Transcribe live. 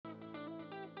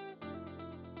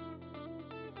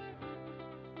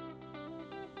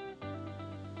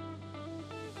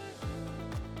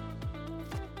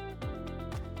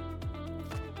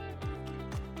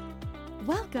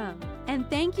Welcome, and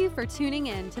thank you for tuning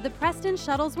in to the Preston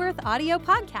Shuttlesworth audio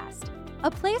podcast,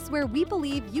 a place where we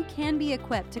believe you can be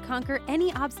equipped to conquer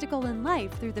any obstacle in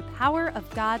life through the power of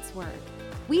God's Word.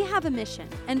 We have a mission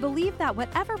and believe that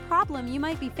whatever problem you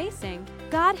might be facing,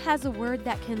 God has a word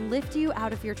that can lift you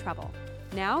out of your trouble.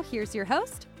 Now, here's your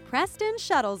host, Preston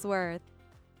Shuttlesworth.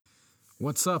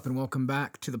 What's up, and welcome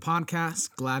back to the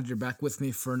podcast. Glad you're back with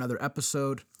me for another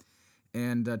episode.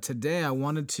 And today I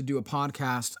wanted to do a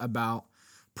podcast about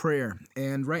prayer.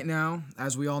 And right now,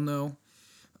 as we all know,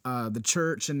 the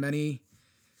church and many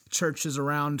churches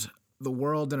around the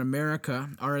world and America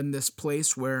are in this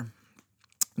place where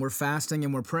we're fasting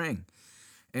and we're praying.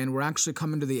 And we're actually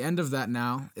coming to the end of that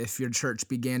now. If your church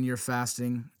began your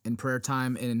fasting and prayer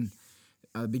time in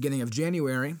the beginning of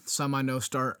January, some I know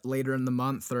start later in the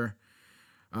month or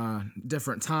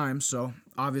different times. So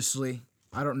obviously,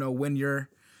 I don't know when your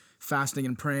fasting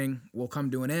and praying will come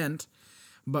to an end.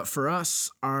 But for us,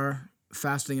 our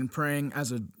fasting and praying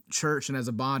as a church and as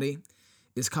a body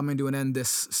is coming to an end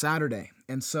this Saturday.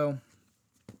 And so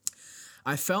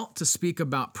I felt to speak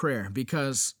about prayer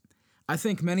because I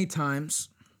think many times,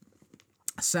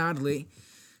 sadly,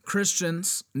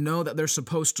 Christians know that they're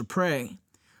supposed to pray,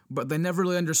 but they never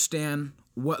really understand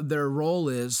what their role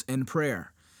is in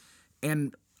prayer.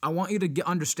 And I want you to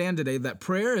understand today that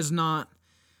prayer is not,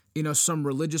 some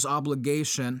religious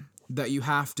obligation that you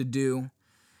have to do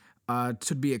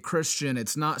to be a Christian.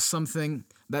 It's not something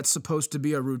that's supposed to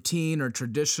be a routine or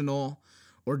traditional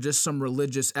or just some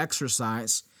religious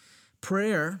exercise.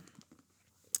 Prayer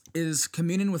is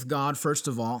communion with God, first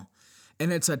of all,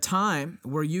 and it's a time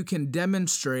where you can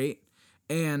demonstrate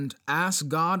and ask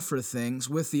God for things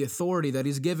with the authority that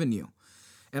He's given you.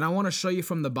 And I want to show you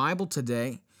from the Bible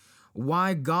today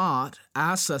why God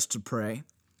asks us to pray,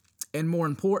 and more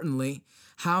importantly,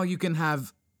 how you can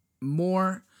have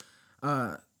more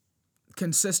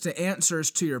consistent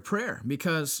answers to your prayer.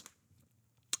 Because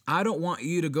I don't want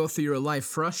you to go through your life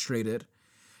frustrated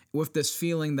with this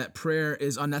feeling that prayer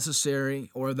is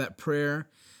unnecessary or that prayer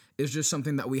is just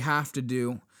something that we have to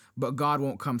do, but God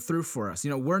won't come through for us.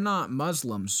 We're not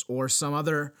Muslims or some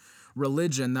other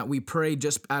religion that we pray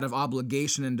just out of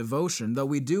obligation and devotion, though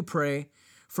we do pray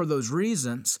for those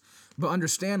reasons. But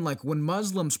understand, when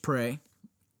Muslims pray,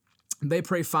 they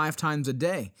pray 5 times a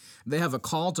day. They have a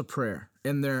call to prayer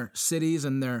in their cities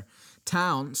and their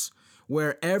towns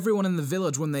where everyone in the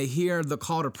village, when they hear the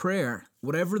call to prayer,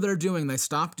 whatever they're doing, they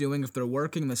stop doing. If they're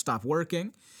working, they stop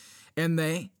working, and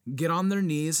they get on their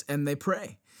knees and they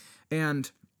pray.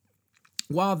 And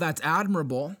while that's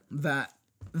admirable that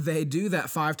they do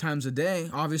that 5 times a day,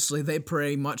 obviously they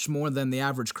pray much more than the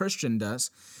average Christian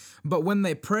does. But when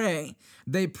they pray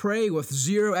with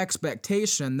zero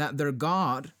expectation that their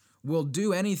God will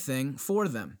do anything for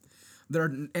them.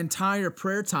 Their entire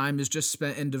prayer time is just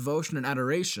spent in devotion and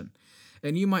adoration.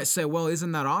 And you might say, well,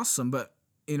 isn't that awesome? But,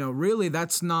 really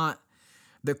that's not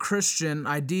the Christian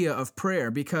idea of prayer,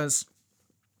 because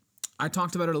I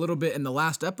talked about it a little bit in the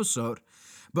last episode,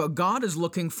 but God is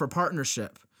looking for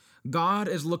partnership. God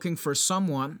is looking for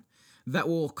someone that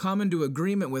will come into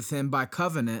agreement with Him by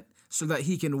covenant so that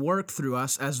He can work through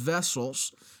us as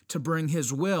vessels to bring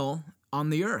His will on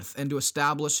the earth and to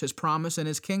establish His promise and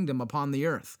His kingdom upon the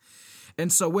earth. And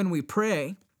so when we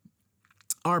pray,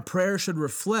 our prayer should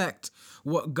reflect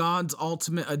what God's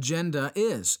ultimate agenda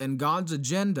is. And God's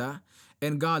agenda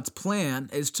and God's plan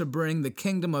is to bring the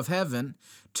kingdom of heaven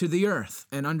to the earth.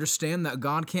 And understand that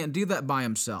God can't do that by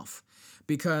Himself,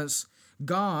 because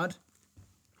God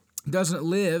doesn't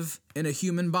live in a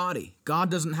human body. God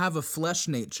doesn't have a flesh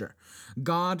nature.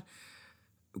 God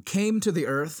came to the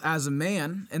earth as a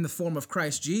man in the form of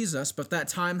Christ Jesus, but that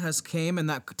time has came and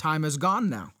that time is gone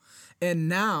now. And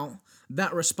now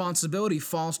that responsibility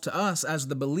falls to us as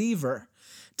the believer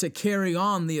to carry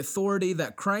on the authority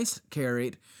that Christ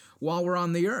carried while we're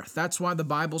on the earth. That's why the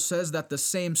Bible says that the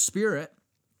same Spirit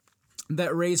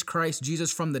that raised Christ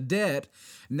Jesus from the dead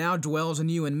now dwells in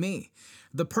you and me.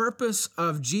 The purpose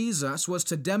of Jesus was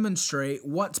to demonstrate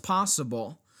what's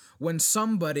possible when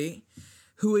somebody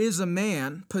who is a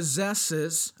man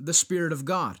possesses the Spirit of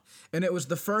God. And it was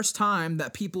the first time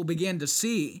that people began to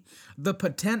see the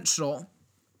potential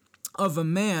of a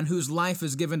man whose life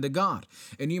is given to God.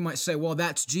 And you might say, well,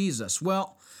 that's Jesus.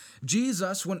 Well,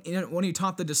 Jesus, when He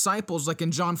taught the disciples, like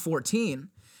in John 14, you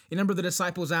remember the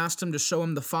disciples asked Him to show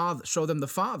them the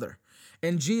Father.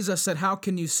 And Jesus said, how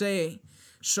can you say,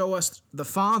 show us the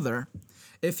Father,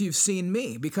 if you've seen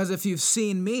me? Because if you've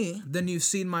seen me, then you've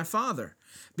seen my Father.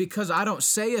 Because I don't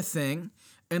say a thing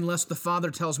unless the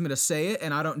Father tells me to say it,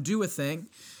 and I don't do a thing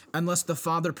unless the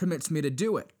Father permits me to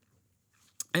do it.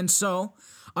 And so,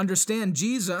 understand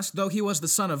Jesus, though he was the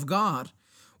Son of God,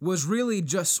 was really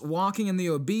just walking in the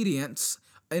obedience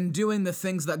and doing the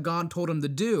things that God told him to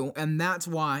do. And that's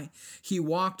why he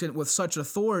walked with such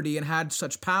authority and had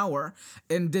such power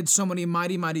and did so many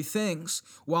mighty, mighty things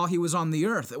while he was on the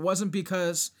earth. It wasn't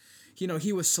because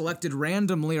he was selected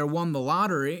randomly or won the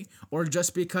lottery, or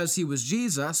just because he was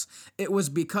Jesus. It was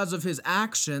because of his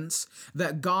actions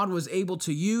that God was able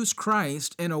to use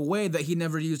Christ in a way that he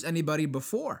never used anybody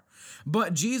before.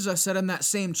 But Jesus said in that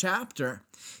same chapter,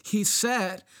 he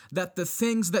said that the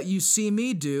things that you see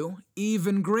me do,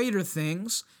 even greater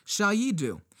things shall ye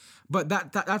do. But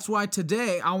that's why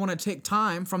today I want to take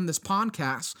time from this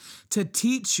podcast to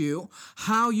teach you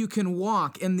how you can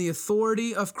walk in the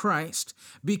authority of Christ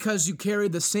because you carry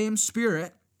the same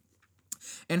Spirit,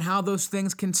 and how those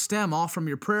things can stem all from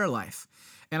your prayer life.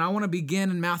 And I want to begin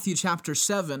in Matthew chapter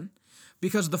 7,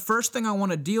 because the first thing I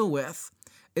want to deal with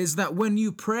is that when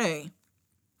you pray,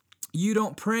 you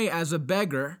don't pray as a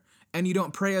beggar and you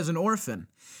don't pray as an orphan,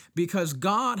 because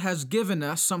God has given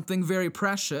us something very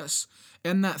precious,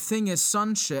 and that thing is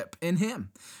sonship in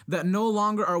him. That no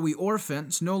longer are we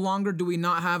orphans, no longer do we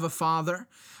not have a father,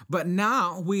 but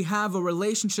now we have a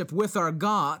relationship with our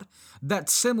God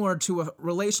that's similar to a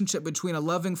relationship between a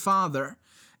loving father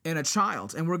and a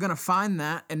child. And we're going to find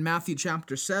that in Matthew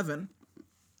chapter 7.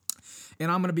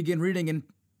 And I'm going to begin reading in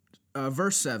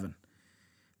verse 7.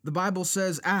 The Bible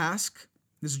says, ask,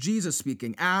 this is Jesus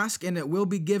speaking, ask and it will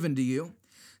be given to you.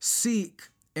 Seek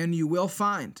and you will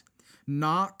find.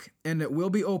 Knock and it will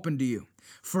be opened to you.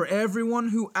 For everyone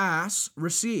who asks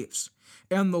receives,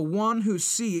 and the one who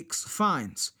seeks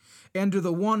finds, and to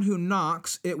the one who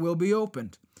knocks it will be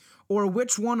opened. Or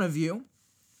which one of you,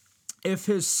 if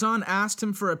his son asked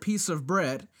him for a piece of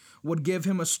bread, would give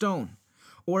him a stone?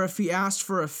 Or if he asked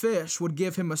for a fish, would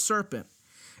give him a serpent?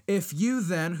 If you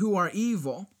then, who are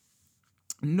evil,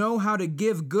 know how to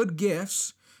give good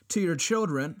gifts to your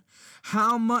children,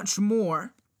 how much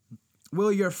more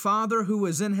will your Father who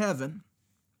is in heaven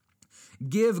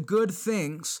give good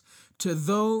things to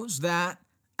those that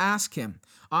ask him?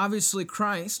 Obviously,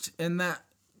 Christ in that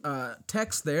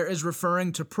text there is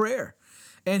referring to prayer.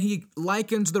 And he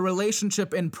likens the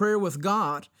relationship in prayer with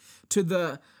God to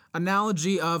the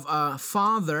analogy of a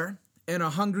father and a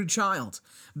hungry child.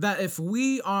 That if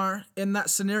we are in that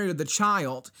scenario, the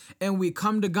child, and we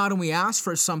come to God and we ask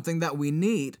for something that we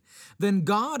need, then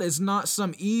God is not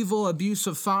some evil,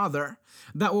 abusive father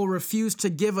that will refuse to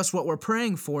give us what we're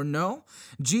praying for. No,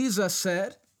 Jesus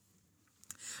said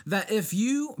that if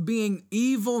you, being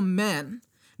evil men,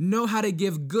 know how to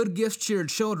give good gifts to your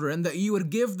children, that you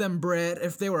would give them bread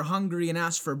if they were hungry and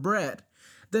asked for bread.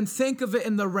 Then think of it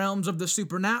in the realms of the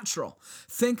supernatural.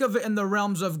 Think of it in the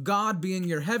realms of God being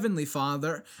your heavenly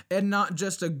Father and not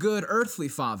just a good earthly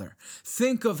father.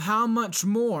 Think of how much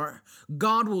more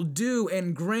God will do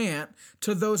and grant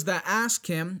to those that ask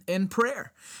him in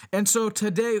prayer. And so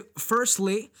today,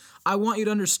 firstly, I want you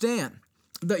to understand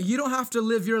that you don't have to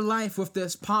live your life with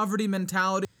this poverty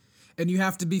mentality and you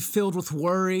have to be filled with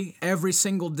worry every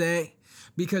single day,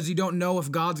 because you don't know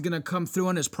if God's going to come through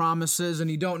on his promises,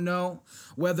 and you don't know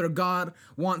whether God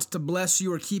wants to bless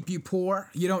you or keep you poor.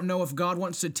 You don't know if God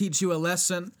wants to teach you a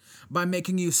lesson by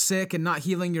making you sick and not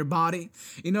healing your body.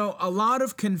 A lot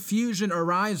of confusion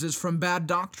arises from bad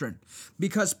doctrine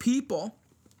because people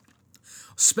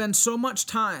spend so much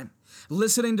time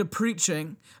listening to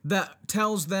preaching that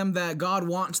tells them that God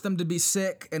wants them to be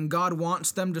sick and God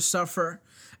wants them to suffer,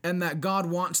 and that God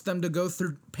wants them to go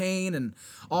through pain and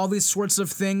all these sorts of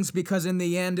things, because in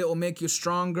the end it will make you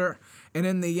stronger, and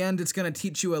in the end it's going to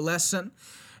teach you a lesson.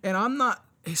 And I'm not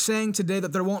saying today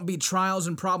that there won't be trials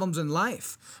and problems in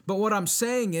life, but what I'm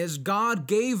saying is God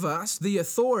gave us the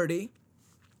authority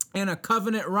and a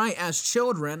covenant right as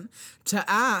children to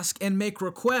ask and make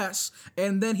requests,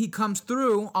 and then he comes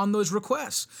through on those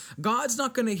requests. God's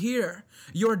not going to hear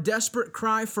your desperate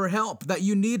cry for help, that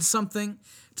you need something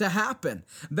to happen,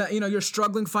 that you're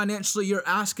struggling financially, you're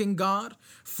asking God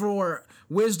for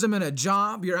wisdom in a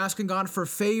job, you're asking God for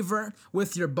favor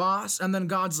with your boss, and then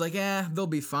God's like, they'll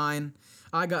be fine.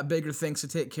 I got bigger things to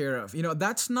take care of.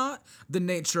 That's not the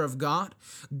nature of God.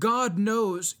 God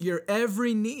knows your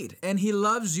every need, and he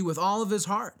loves you with all of his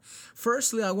heart.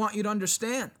 Firstly, I want you to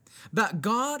understand that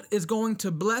God is going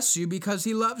to bless you because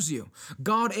he loves you.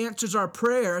 God answers our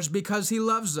prayers because he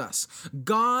loves us.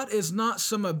 God is not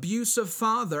some abusive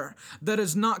father that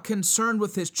is not concerned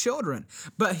with his children,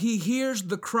 but he hears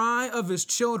the cry of his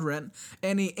children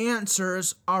and he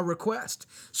answers our request.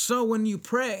 So when you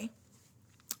pray,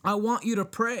 I want you to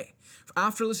pray.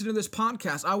 After listening to this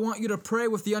podcast, I want you to pray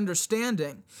with the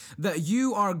understanding that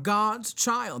you are God's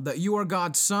child, that you are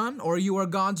God's son or you are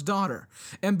God's daughter.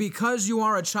 And because you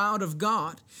are a child of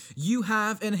God, you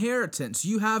have inheritance.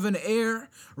 You have an heir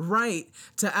right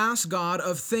to ask God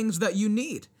of things that you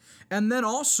need. And then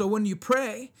also when you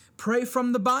pray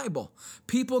from the Bible.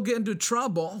 People get into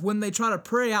trouble when they try to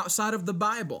pray outside of the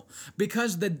Bible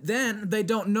because then they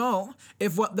don't know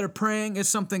if what they're praying is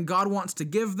something God wants to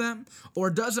give them or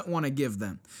doesn't want to give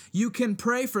them. You can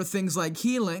pray for things like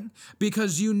healing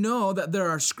because you know that there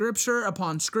are scripture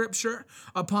upon scripture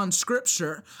upon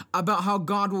scripture about how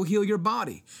God will heal your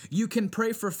body. You can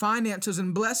pray for finances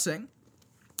and blessing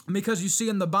because you see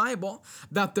in the Bible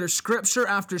that there's scripture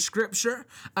after scripture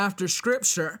after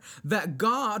scripture that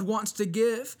God wants to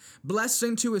give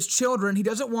blessing to his children. He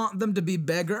doesn't want them to be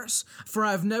beggars. For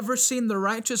I've never seen the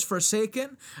righteous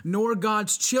forsaken, nor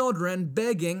God's children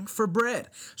begging for bread.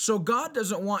 So God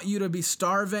doesn't want you to be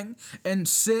starving and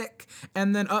sick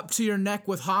and then up to your neck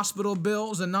with hospital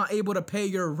bills and not able to pay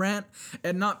your rent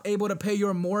and not able to pay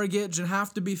your mortgage and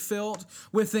have to be filled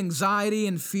with anxiety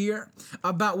and fear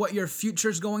about what your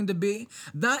future's going to be.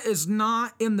 That is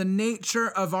not in the nature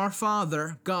of our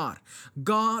Father, God.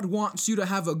 God wants you to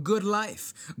have a good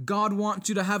life. God wants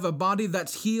you to have a body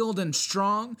that's healed and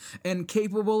strong and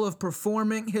capable of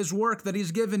performing his work that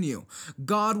he's given you.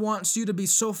 God wants you to be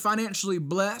so financially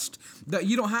blessed that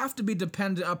you don't have to be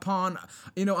dependent upon,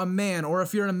 a man, or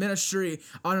if you're in a ministry,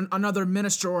 on another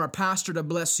minister or a pastor to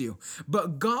bless you.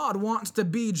 But God wants to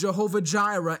be Jehovah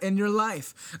Jireh in your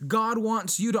life. God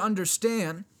wants you to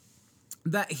understand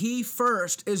that he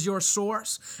first is your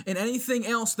source and anything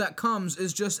else that comes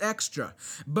is just extra.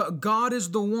 But God is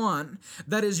the one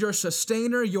that is your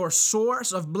sustainer, your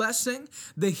source of blessing,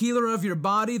 the healer of your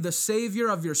body, the savior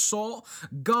of your soul.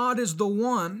 God is the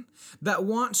one that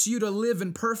wants you to live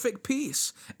in perfect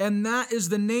peace. And that is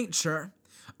the nature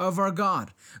of our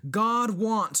God. God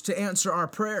wants to answer our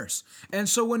prayers. And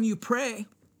so when you pray,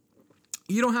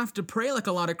 you don't have to pray like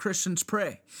a lot of Christians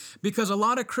pray, because a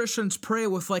lot of Christians pray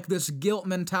with like this guilt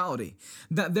mentality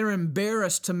that they're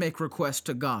embarrassed to make requests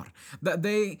to God, that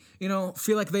they,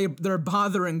 feel like they're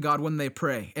bothering God when they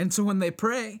pray. And so when they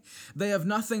pray, they have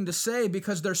nothing to say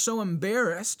because they're so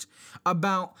embarrassed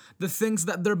about the things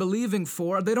that they're believing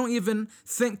for. They don't even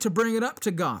think to bring it up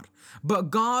to God.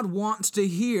 But God wants to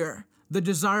hear the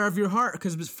desire of your heart,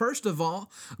 because first of all,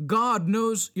 God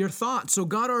knows your thoughts. So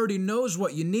God already knows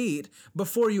what you need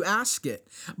before you ask it.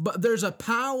 But there's a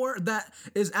power that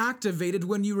is activated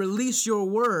when you release your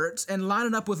words and line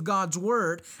it up with God's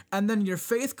word, and then your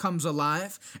faith comes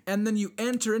alive, and then you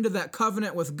enter into that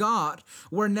covenant with God,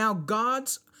 where now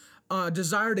God's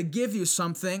desire to give you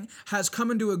something has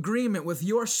come into agreement with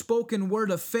your spoken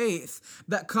word of faith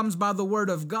that comes by the word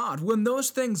of God. When those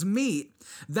things meet,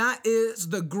 that is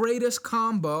the greatest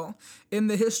combo in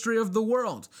the history of the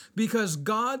world, because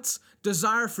God's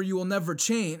desire for you will never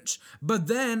change. But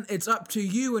then it's up to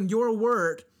you and your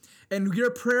word and your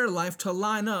prayer life to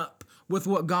line up with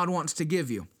what God wants to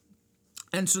give you.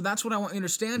 And so that's what I want you to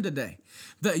understand today,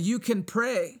 that you can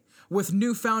pray with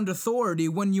newfound authority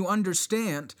when you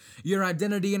understand your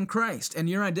identity in Christ. And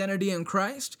your identity in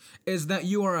Christ is that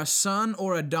you are a son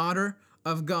or a daughter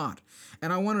of God.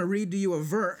 And I want to read to you a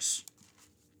verse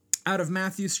out of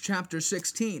Matthew chapter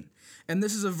 16. And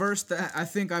this is a verse that I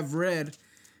think I've read,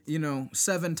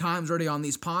 7 times already on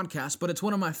these podcasts, but it's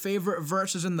one of my favorite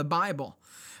verses in the Bible,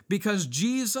 because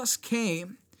Jesus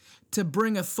came to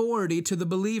bring authority to the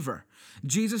believer.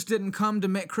 Jesus didn't come to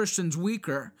make Christians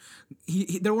weaker.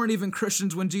 There weren't even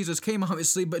Christians when Jesus came,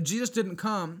 obviously, but Jesus didn't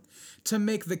come to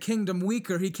make the kingdom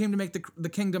weaker. He came to make the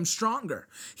kingdom stronger.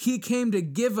 He came to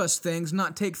give us things,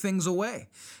 not take things away.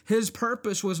 His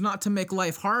purpose was not to make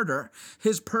life harder.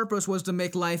 His purpose was to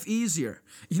make life easier.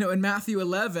 In Matthew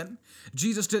 11,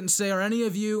 Jesus didn't say, "Are any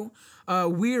of you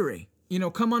weary?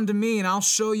 Come unto me and I'll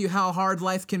show you how hard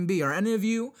life can be. Are any of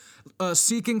you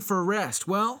seeking for rest?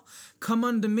 Well, come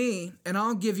unto me and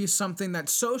I'll give you something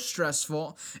that's so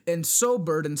stressful and so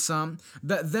burdensome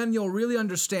that then you'll really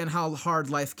understand how hard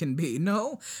life can be."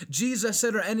 No, Jesus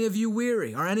said, "Are any of you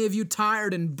weary? Are any of you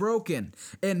tired and broken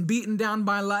and beaten down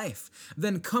by life?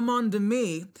 Then come unto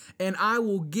me and I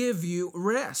will give you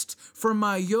rest. For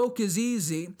my yoke is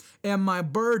easy and my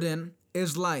burden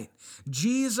is light."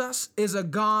 Jesus is a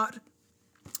God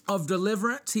of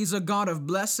deliverance. He's a God of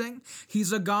blessing.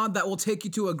 He's a God that will take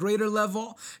you to a greater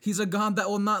level. He's a God that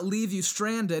will not leave you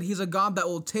stranded. He's a God that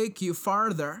will take you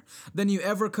farther than you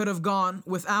ever could have gone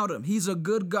without him. He's a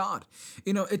good God.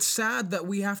 It's sad that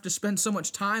we have to spend so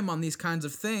much time on these kinds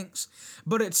of things,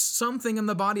 but it's something in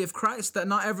the body of Christ that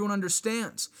not everyone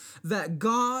understands, that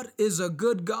God is a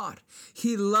good God.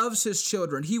 He loves his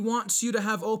children. He wants you to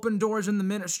have open doors in the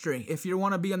ministry if you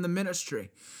want to be in the ministry.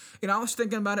 I was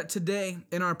thinking about it today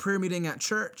in our prayer meeting at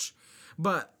church,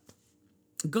 but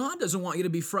God doesn't want you to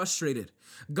be frustrated.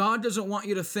 God doesn't want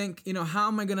you to think, how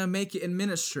am I going to make it in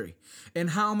ministry? And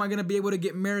how am I going to be able to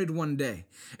get married one day?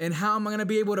 And how am I going to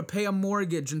be able to pay a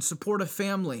mortgage and support a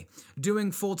family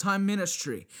doing full-time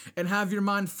ministry and have your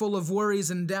mind full of worries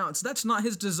and doubts? That's not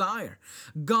his desire.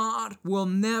 God will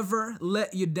never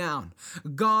let you down.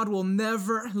 God will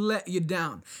never let you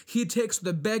down. He takes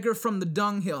the beggar from the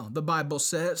dunghill, the Bible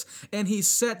says, and he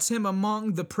sets him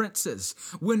among the princes.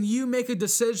 When you make a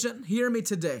decision, hear me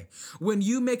today, when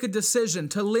you make a decision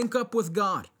to link up with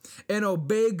God and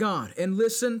obey God and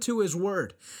listen to his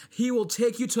word, he will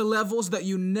take you to levels that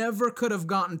you never could have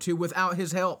gotten to without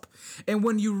his help. And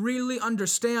when you really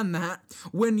understand that,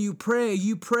 when you pray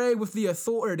with the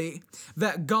authority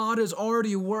that God is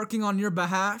already working on your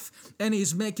behalf and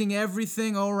he's making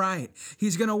everything all right.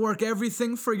 He's going to work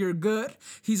everything for your good.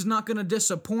 He's not going to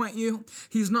disappoint you.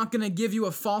 He's not going to give you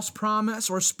a false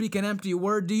promise or speak an empty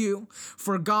word to you.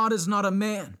 For God is not a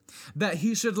man that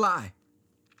he should lie,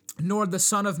 nor the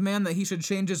Son of Man that he should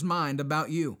change his mind about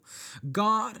you.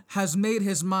 God has made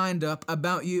his mind up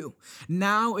about you.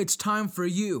 Now it's time for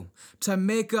you to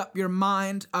make up your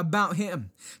mind about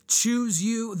him. Choose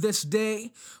you this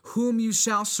day whom you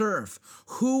shall serve,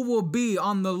 who will be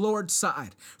on the Lord's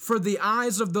side. For the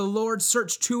eyes of the Lord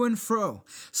search to and fro,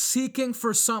 seeking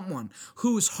for someone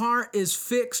whose heart is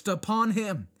fixed upon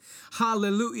him.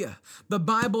 Hallelujah. The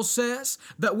Bible says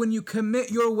that when you commit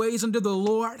your ways unto the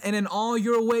Lord and in all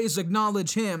your ways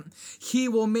acknowledge him, he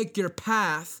will make your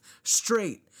path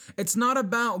straight. It's not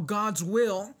about God's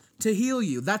will to heal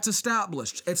you. That's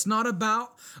established. It's not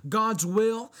about God's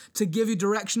will to give you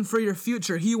direction for your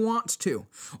future. He wants to.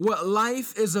 What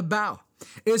life is about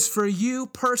is for you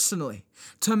personally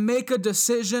to make a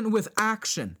decision with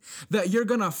action that you're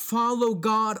going to follow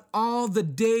God all the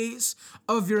days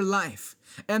of your life,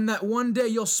 and that one day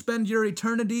you'll spend your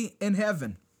eternity in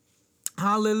heaven.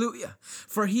 Hallelujah.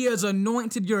 For he has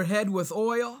anointed your head with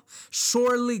oil.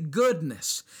 Surely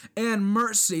goodness and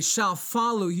mercy shall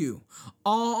follow you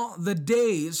all the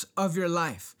days of your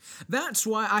life. That's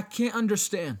why I can't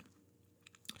understand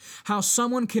how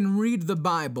someone can read the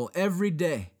Bible every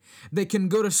day. They can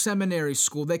go to seminary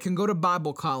school, they can go to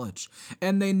Bible college,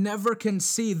 and they never can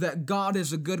see that God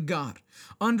is a good God.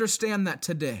 Understand that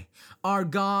today. Our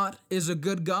God is a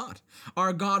good God.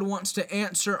 Our God wants to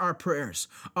answer our prayers.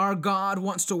 Our God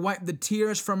wants to wipe the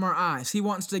tears from our eyes. He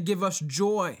wants to give us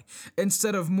joy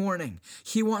instead of mourning.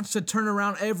 He wants to turn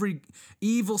around every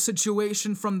evil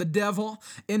situation from the devil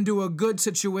into a good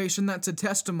situation that's a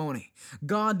testimony.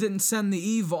 God didn't send the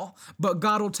evil, but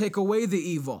God will take away the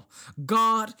evil.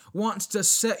 God wants to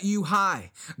set you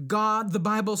high. God, the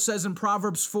Bible says in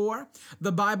Proverbs 4,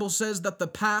 the Bible says that the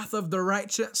path of the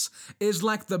righteous is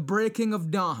like the breaking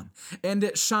of dawn, and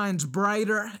it shines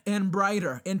brighter and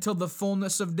brighter until the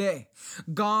fullness of day.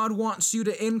 God wants you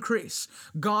to increase.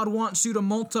 God wants you to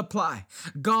multiply.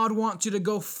 God wants you to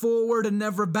go forward and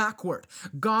never backward.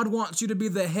 God wants you to be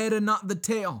the head and not the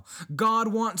tail. God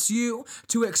wants you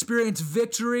to experience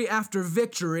victory after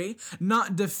victory,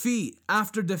 not defeat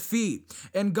after defeat.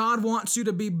 And God wants you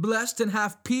to be blessed and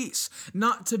have peace,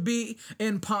 not to be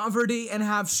in poverty and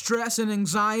have stress and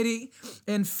anxiety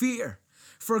and fear.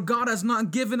 For God has not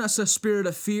given us a spirit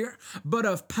of fear, but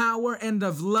of power and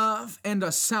of love and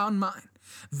a sound mind.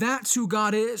 That's who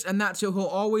God is, and that's who he'll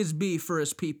always be for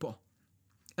his people.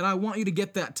 And I want you to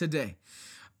get that today.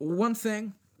 One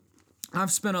thing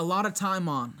I've spent a lot of time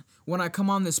on when I come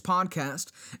on this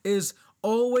podcast is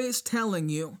always telling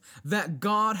you that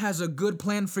God has a good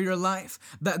plan for your life,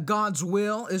 that God's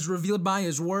will is revealed by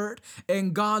his word,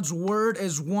 and God's word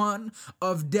is one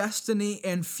of destiny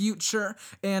and future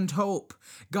and hope.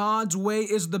 God's way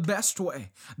is the best way.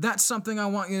 That's something I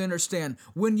want you to understand.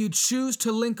 When you choose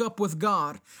to link up with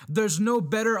God, there's no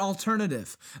better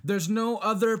alternative. There's no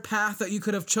other path that you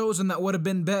could have chosen that would have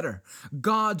been better.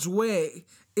 God's way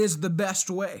is the best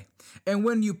way. And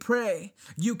when you pray,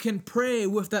 you can pray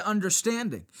with that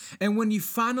understanding. And when you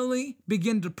finally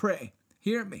begin to pray,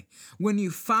 hear me, when you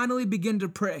finally begin to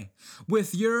pray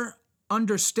with your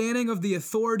understanding of the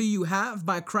authority you have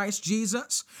by Christ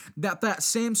Jesus, that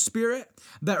same Spirit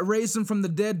that raised him from the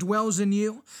dead dwells in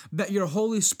you, that you're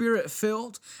Holy Spirit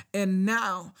filled, and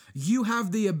now you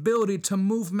have the ability to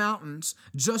move mountains,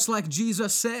 just like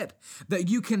Jesus said, that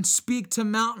you can speak to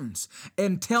mountains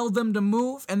and tell them to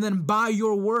move, and then by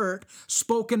your word,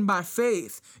 spoken by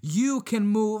faith, you can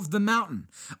move the mountain.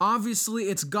 Obviously,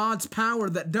 it's God's power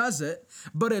that does it,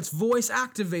 but it's voice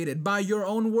activated by your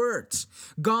own words.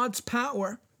 God's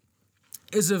power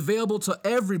is available to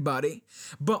everybody,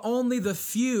 but only the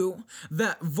few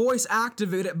that voice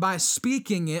activate it by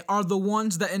speaking it are the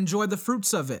ones that enjoy the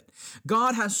fruits of it.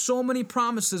 God has so many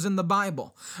promises in the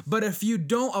Bible, but if you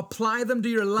don't apply them to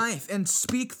your life and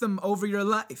speak them over your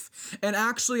life and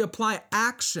actually apply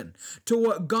action to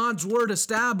what God's word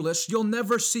established, you'll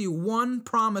never see one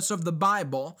promise of the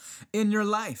Bible in your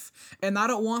life. And I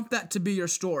don't want that to be your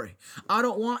story. I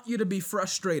don't want you to be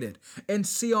frustrated and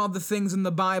see all the things in the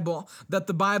Bible that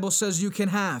the Bible says you can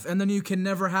have, and then you can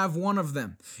never have one of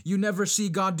them. You never see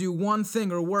God do one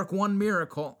thing or work one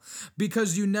miracle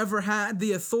because you never had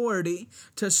the authority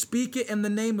to speak it in the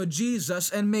name of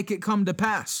Jesus and make it come to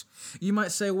pass. You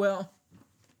might say, well,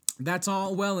 that's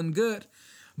all well and good,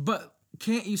 but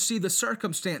can't you see the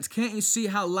circumstance? Can't you see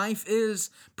how life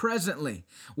is presently?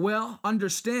 Well,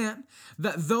 understand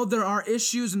that though there are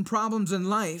issues and problems in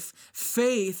life,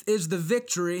 faith is the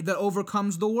victory that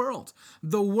overcomes the world.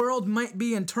 The world might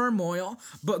be in turmoil,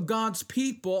 but God's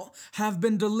people have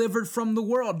been delivered from the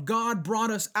world. God brought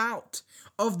us out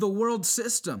of the world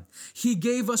system. He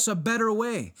gave us a better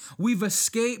way. We've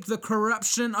escaped the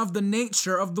corruption of the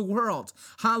nature of the world.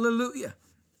 Hallelujah.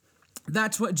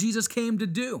 That's what Jesus came to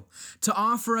do, to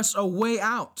offer us a way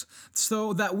out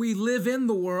so that we live in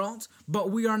the world,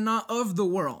 but we are not of the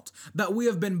world, that we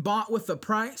have been bought with a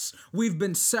price. We've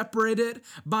been separated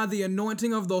by the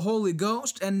anointing of the Holy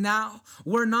Ghost, and now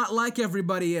we're not like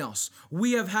everybody else.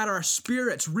 We have had our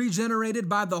spirits regenerated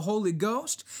by the Holy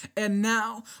Ghost, and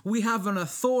now we have an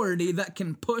authority that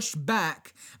can push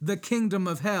back the kingdom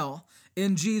of hell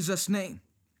in Jesus' name.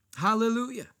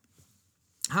 Hallelujah.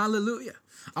 Hallelujah.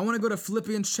 I want to go to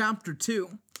Philippians chapter 2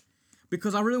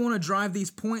 because I really want to drive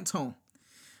these points home,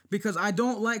 because I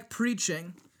don't like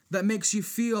preaching that makes you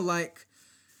feel like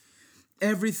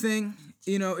everything,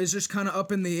 is just kind of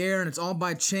up in the air and it's all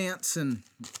by chance and,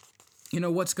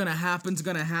 what's going to happen is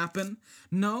going to happen.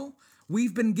 No,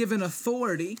 we've been given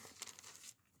authority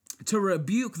to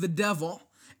rebuke the devil,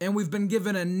 and we've been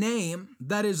given a name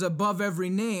that is above every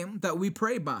name that we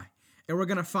pray by. And we're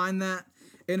going to find that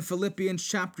in Philippians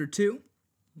chapter 2.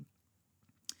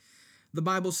 The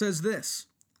Bible says this: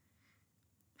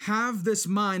 have this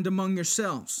mind among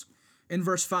yourselves, in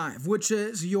verse 5, which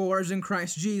is yours in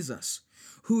Christ Jesus,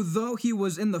 who though he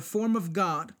was in the form of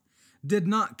God, did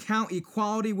not count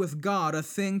equality with God a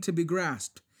thing to be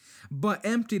grasped, but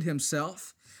emptied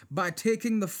himself by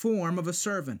taking the form of a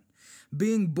servant,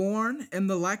 being born in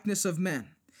the likeness of men,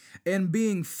 and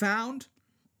being found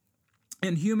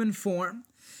in human form,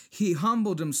 he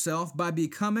humbled himself by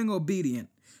becoming obedient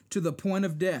to the point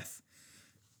of death,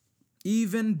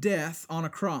 even death on a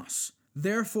cross.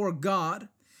 Therefore God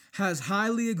has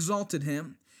highly exalted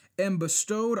him and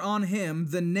bestowed on him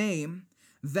the name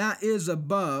that is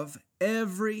above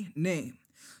every name,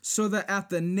 so that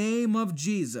at the name of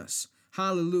Jesus,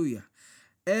 hallelujah,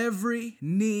 every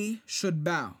knee should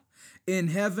bow, in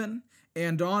heaven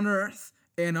and on earth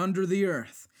and under the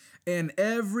earth, and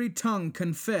every tongue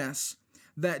confess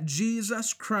that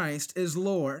Jesus Christ is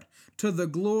Lord, to the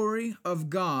glory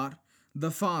of God the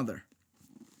Father.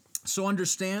 So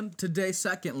understand today,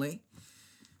 secondly,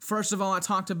 first of all, I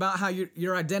talked about how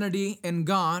your identity in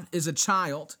God is a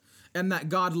child, and that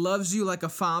God loves you like a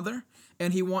father,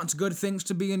 and he wants good things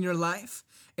to be in your life,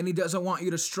 and he doesn't want you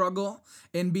to struggle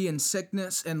and be in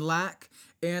sickness and lack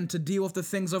and to deal with the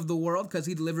things of the world, because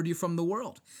he delivered you from the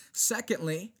world.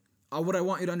 Secondly, what I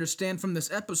want you to understand from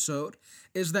this episode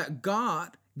is that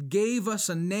God gave us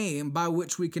a name by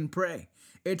which we can pray.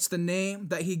 It's the name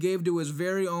that he gave to his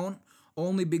very own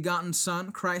only begotten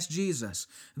Son, Christ Jesus,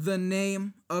 the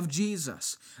name of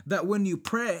Jesus, that when you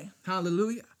pray,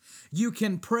 hallelujah, you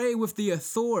can pray with the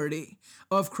authority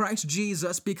of Christ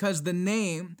Jesus because the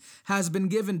name has been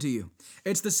given to you.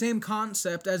 It's the same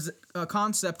concept as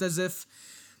if,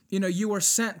 you were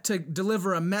sent to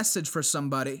deliver a message for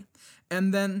somebody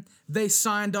and then they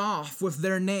signed off with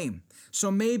their name.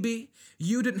 So maybe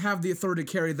You didn't have the authority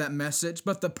to carry that message,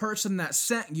 but the person that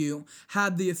sent you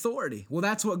had the authority. Well,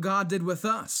 that's what God did with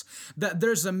us. That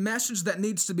there's a message that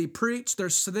needs to be preached,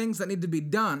 there's things that need to be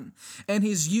done, and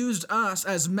He's used us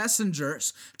as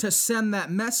messengers to send that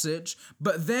message,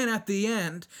 but then at the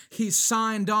end, He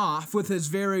signed off with His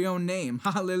very own name.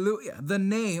 Hallelujah. The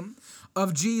name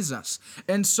of Jesus.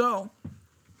 And so,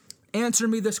 answer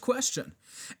me this question.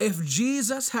 If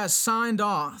Jesus has signed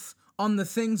off on the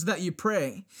things that you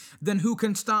pray, then who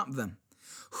can stop them?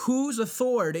 Whose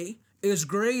authority is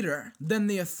greater than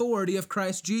the authority of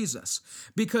Christ Jesus?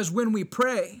 Because when we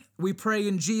pray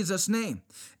in Jesus' name.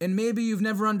 And maybe you've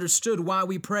never understood why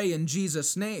we pray in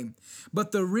Jesus' name.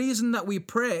 But the reason that we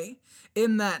pray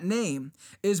in that name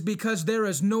is because there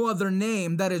is no other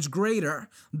name that is greater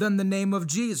than the name of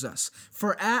Jesus.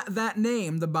 For at that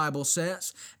name, the Bible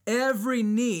says, every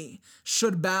knee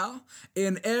should bow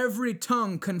and every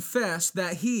tongue confess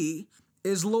that He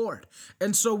is Lord.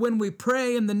 And so when we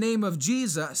pray in the name of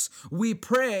Jesus, we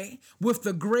pray with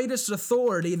the greatest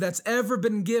authority that's ever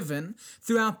been given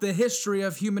throughout the history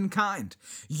of humankind.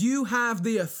 You have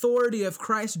the authority of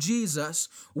Christ Jesus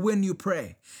when you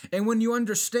pray. And when you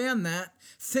understand that,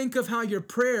 think of how your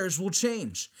prayers will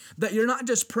change. That you're not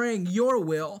just praying your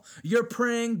will, you're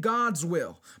praying God's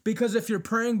will. Because if you're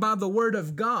praying by the word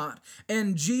of God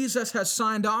and Jesus has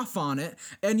signed off on it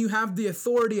and you have the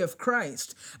authority of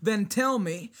Christ, then tell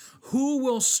me, who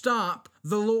will stop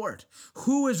the Lord?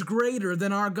 Who is greater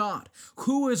than our God?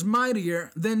 Who is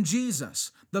mightier than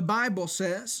Jesus? The Bible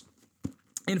says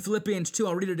in Philippians 2,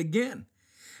 I'll read it again,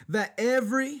 that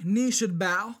every knee should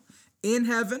bow in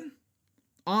heaven,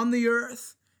 on the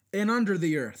earth, and under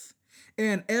the earth,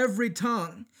 and every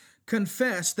tongue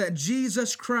confess that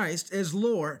Jesus Christ is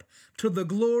Lord, to the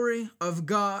glory of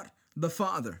God the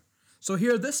Father. So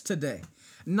hear this today.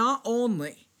 Not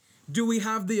only do we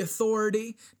have the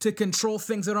authority to control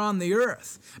things that are on the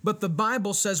earth, but the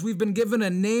Bible says we've been given a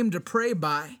name to pray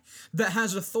by that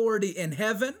has authority in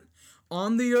heaven,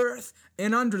 on the earth,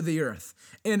 and under the earth.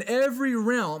 In every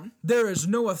realm, there is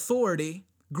no authority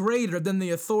greater than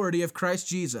the authority of Christ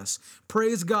Jesus.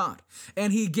 Praise God.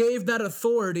 And He gave that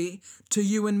authority to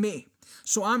you and me.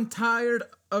 So I'm tired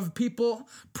of people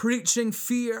preaching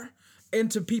fear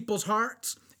into people's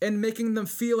hearts and making them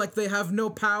feel like they have no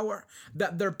power,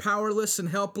 that they're powerless and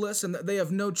helpless and that they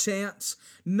have no chance.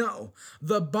 No,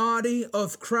 the body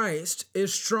of Christ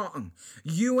is strong.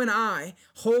 You and I,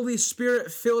 Holy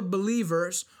Spirit-filled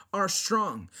believers, are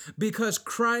strong because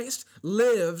Christ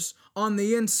lives on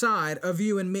the inside of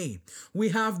you and me. We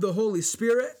have the Holy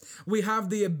Spirit. We have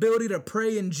the ability to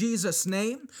pray in Jesus'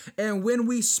 name. And when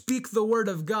we speak the word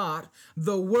of God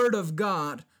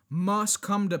must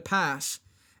come to pass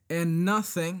and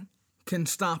nothing can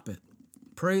stop it.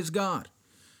 Praise God.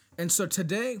 And so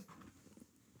today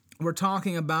we're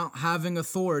talking about having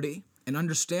authority and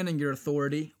understanding your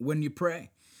authority when you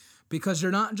pray. Because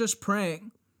you're not just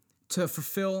praying to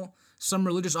fulfill some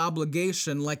religious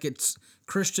obligation like it's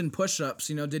Christian push-ups.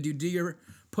 You know, did you do your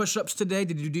push-ups today?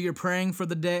 Did you do your praying for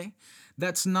the day?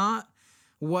 That's not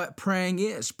what praying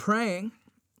is. Praying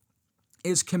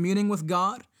is communing with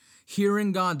God,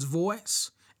 hearing God's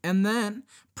voice, and then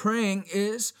praying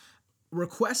is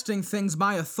requesting things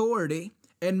by authority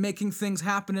and making things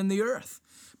happen in the earth.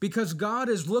 Because God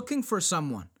is looking for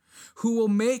someone who will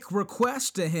make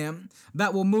requests to Him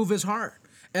that will move His heart.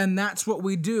 And that's what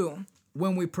we do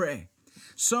when we pray.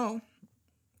 So,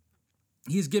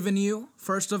 He's given you,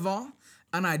 first of all,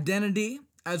 an identity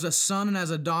as a son and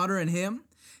as a daughter in Him.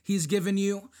 He's given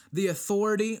you the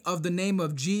authority of the name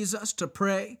of Jesus to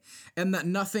pray, and that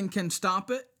nothing can stop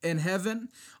it in heaven,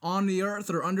 on the earth,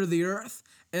 or under the earth.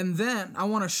 And then I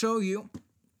want to show you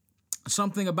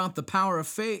something about the power of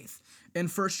faith in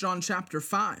 1 John chapter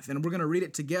 5, and we're going to read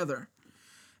it together.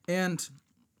 And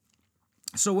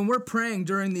so when we're praying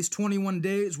during these 21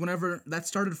 days, whenever that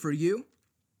started for you,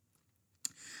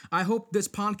 I hope this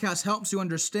podcast helps you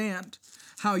understand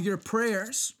how your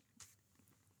prayers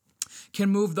can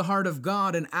move the heart of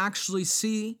God and actually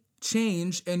see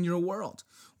change in your world.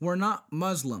 We're not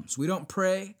Muslims. We don't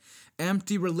pray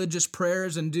empty religious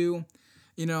prayers and do,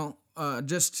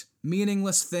 just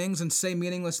meaningless things and say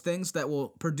meaningless things that will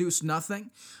produce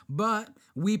nothing. But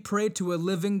we pray to a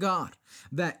living God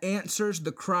that answers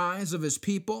the cries of His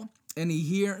people, and He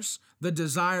hears the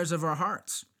desires of our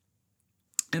hearts.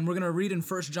 And we're going to read in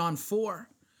 1 John 5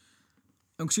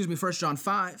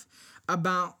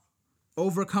 about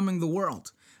overcoming the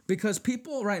world. Because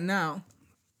people right now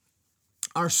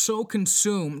are so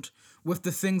consumed with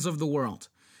the things of the world.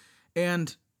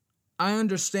 And I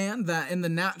understand that in the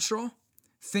natural,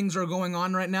 things are going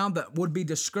on right now that would be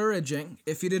discouraging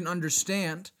if you didn't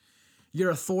understand, your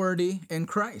authority in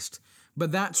Christ.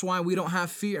 But that's why we don't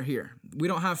have fear here. We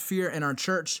don't have fear in our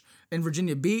church in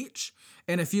Virginia Beach.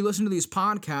 And if you listen to these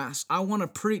podcasts, I want to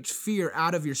preach fear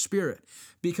out of your spirit,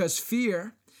 because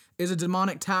fear is a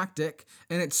demonic tactic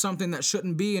and it's something that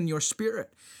shouldn't be in your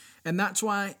spirit. And that's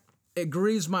why it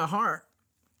grieves my heart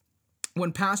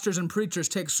when pastors and preachers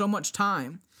take so much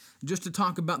time just to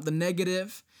talk about the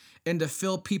negative and to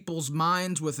fill people's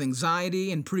minds with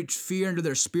anxiety and preach fear into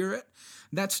their spirit.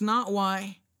 That's not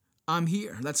why I'm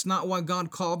here. That's not why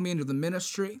God called me into the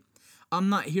ministry. I'm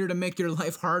not here to make your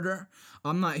life harder.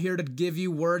 I'm not here to give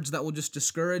you words that will just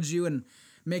discourage you and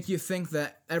make you think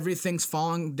that everything's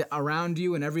falling around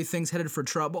you and everything's headed for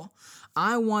trouble.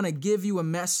 I want to give you a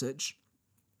message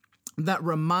that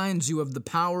reminds you of the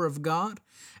power of God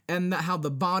and that how the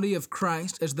body of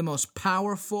Christ is the most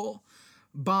powerful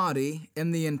body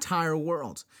in the entire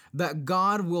world. That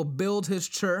God will build his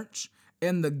church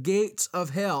and the gates of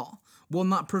hell will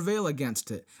not prevail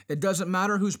against it. It doesn't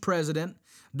matter who's president.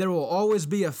 There will always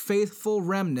be a faithful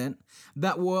remnant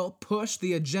that will push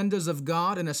the agendas of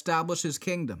God and establish his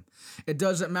kingdom. It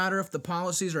doesn't matter if the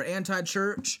policies are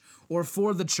anti-church or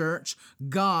for the church.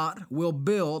 God will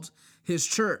build his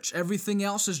church. Everything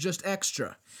else is just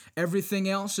extra. Everything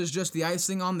else is just the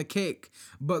icing on the cake.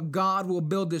 But God will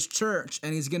build his church,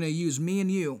 and he's going to use me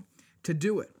and you to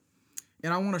do it.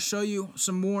 And I want to show you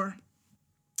some more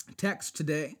text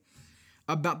today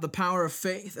about the power of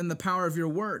faith and the power of your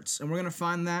words. And we're going to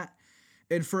find that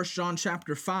in 1 John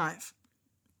chapter 5.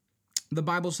 The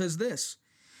Bible says this: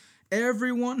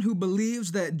 everyone who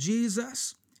believes that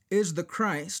Jesus is the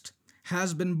Christ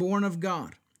has been born of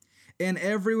God, and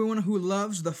everyone who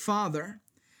loves the Father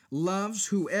loves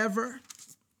whoever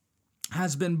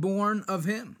has been born of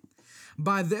him.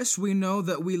 By this we know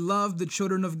that we love the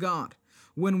children of God,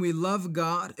 when we love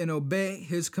God and obey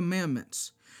his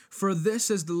commandments. For this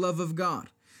is the love of God,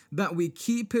 that we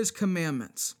keep his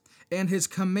commandments, and his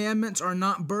commandments are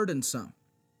not burdensome.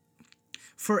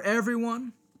 For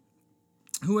everyone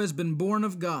who has been born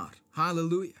of God,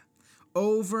 hallelujah,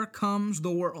 overcomes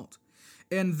the world.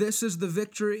 And this is the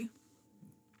victory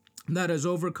that has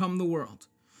overcome the world,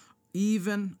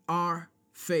 even our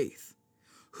faith.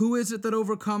 Who is it that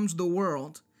overcomes the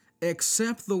world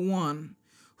except the one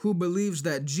who believes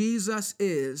that Jesus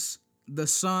is the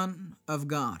Son of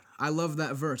God? I love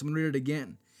that verse. I'm going to read it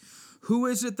again. Who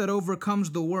is it that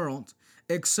overcomes the world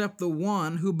except the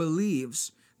one who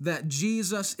believes that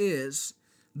Jesus is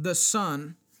the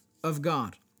Son of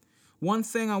God? One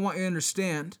thing I want you to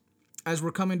understand as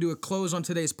we're coming to a close on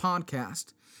today's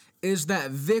podcast is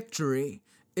that victory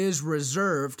is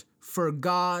reserved for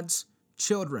God's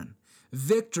children.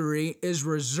 Victory is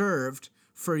reserved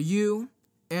for you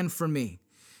and for me.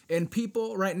 And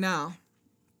people right now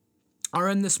are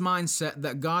in this mindset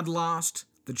that God lost,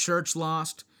 the church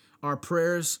lost, our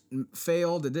prayers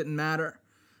failed, it didn't matter.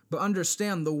 But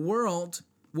understand, the world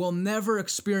will never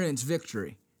experience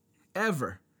victory,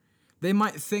 ever. They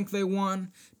might think they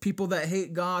won. People that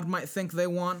hate God might think they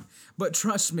won. But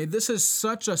trust me, this is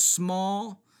such a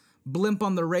small blimp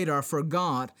on the radar for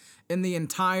God in the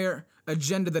entire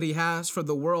agenda that he has for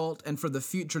the world and for the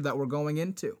future that we're going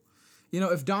into. You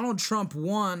know, if Donald Trump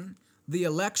won the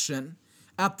election,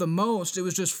 at the most, it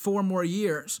was just 4 more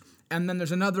years. And then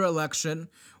there's another election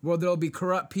where there'll be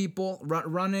corrupt people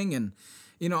running. And,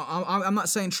 you know, I'm not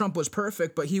saying Trump was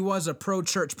perfect, but he was a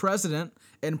pro-church president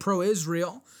and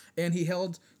pro-Israel. And he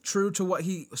held true to what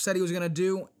he said he was going to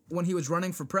do when he was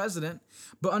running for president.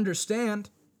 But understand,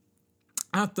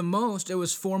 at the most, it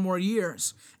was 4 more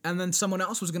years. And then someone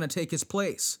else was going to take his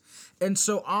place. And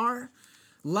so our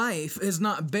life is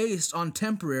not based on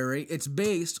temporary. It's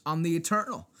based on the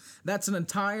eternal. That's an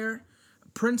entire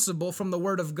principle from the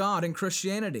Word of God in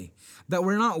Christianity, that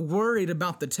we're not worried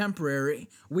about the temporary.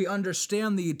 We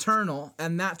understand the eternal,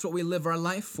 and that's what we live our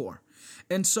life for.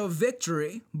 And so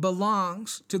victory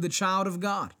belongs to the child of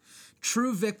God.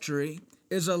 True victory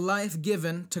is a life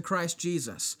given to Christ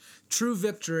Jesus. True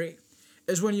victory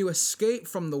is when you escape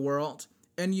from the world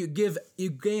and you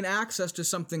gain access to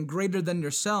something greater than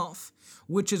yourself,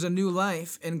 which is a new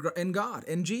life in God,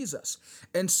 in Jesus.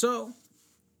 And so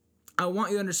I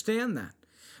want you to understand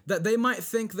that they might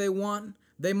think they won.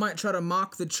 They might try to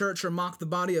mock the church or mock the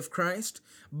body of Christ,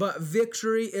 but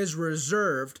victory is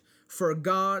reserved for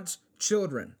God's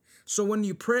children. So when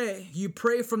you pray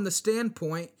from the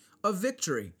standpoint of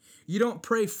victory. You don't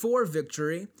pray for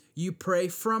victory, you pray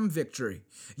from victory.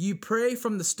 You pray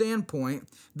from the standpoint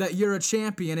that you're a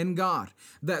champion in God,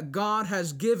 that God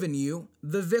has given you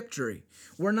the victory.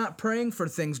 We're not praying for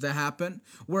things to happen.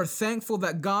 We're thankful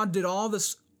that God did all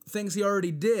this things he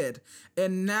already did.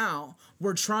 And now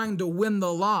we're trying to win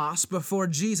the loss before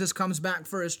Jesus comes back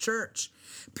for his church.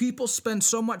 People spend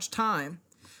so much time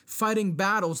fighting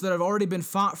battles that have already been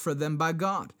fought for them by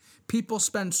God. People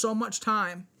spend so much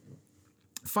time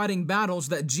fighting battles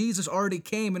that Jesus already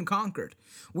came and conquered.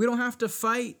 We don't have to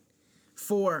fight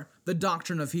for the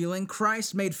doctrine of healing.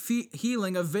 Christ made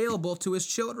healing available to his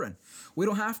children. We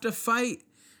don't have to fight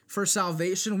for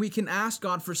salvation. We can ask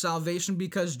God for salvation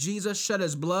because Jesus shed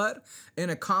his blood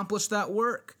and accomplished that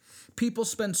work. People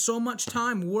spend so much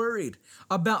time worried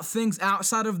about things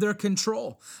outside of their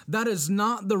control. That is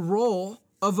not the role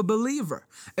of a believer.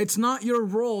 It's not your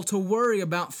role to worry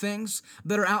about things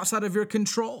that are outside of your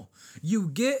control. You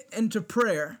get into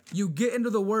prayer, you get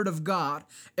into the Word of God,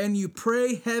 and you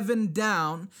pray heaven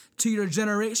down to your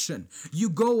generation. You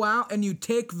go out and you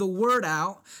take the Word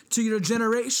out to your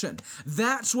generation.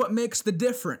 That's what makes the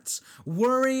difference.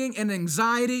 Worrying and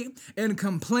anxiety and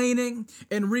complaining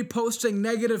and reposting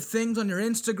negative things on your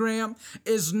Instagram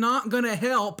is not going to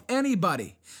help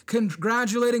anybody.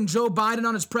 Congratulating Joe Biden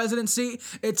on his presidency,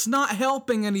 it's not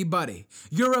helping anybody.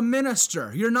 You're a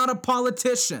minister. You're not a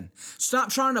politician. Stop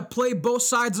trying to play both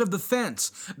sides of the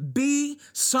fence. Be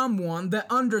someone that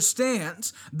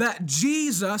understands that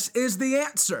Jesus is the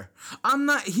answer. I'm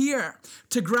not here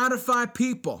to gratify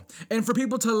people and for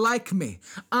people to like me.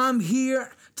 I'm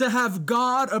here to have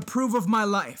God approve of my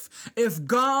life. If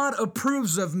God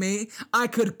approves of me, I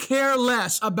could care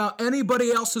less about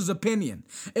anybody else's opinion.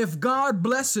 If God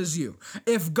blesses you,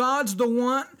 if God's the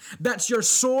one that's your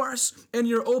source and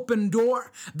your open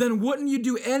door, then wouldn't you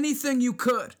do anything you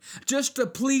could just to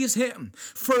please him?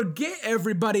 Forget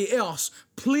everybody else.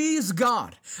 Please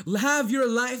God. Have your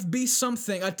life be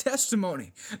something, a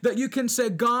testimony that you can say,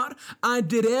 God, I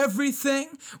did everything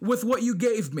with what you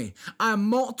gave me. I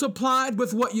multiplied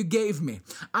with what you gave me.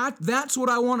 That's what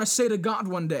I want to say to God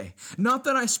one day. Not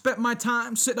that I spent my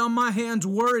time sitting on my hands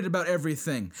worried about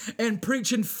everything and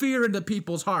preaching fear into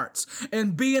people's hearts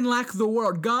and being like the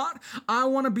world. God, I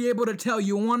want to be able to tell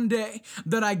you one day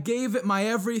that I gave it my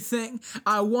everything.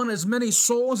 I won as many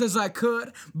souls as I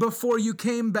could before you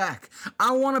came back.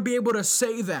 I want to be able to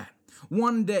say that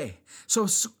one day. So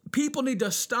people need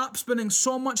to stop spending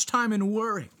so much time in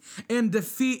worry and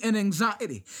defeat and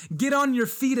anxiety. Get on your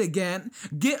feet again.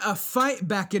 Get a fight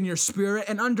back in your spirit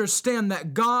and understand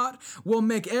that God will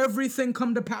make everything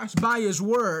come to pass by his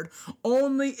word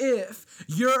only if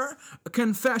your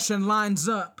confession lines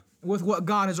up with what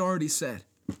God has already said.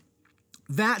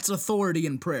 That's authority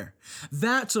in prayer.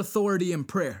 That's authority in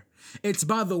prayer. It's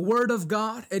by the word of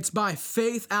God, it's by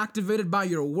faith activated by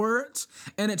your words,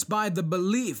 and it's by the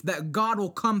belief that God will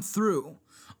come through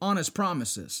on his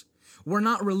promises. We're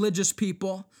not religious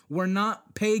people. We're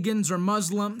not pagans or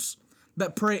Muslims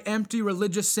that pray empty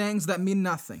religious sayings that mean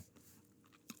nothing.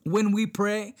 When we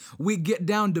pray, we get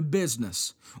down to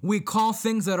business. We call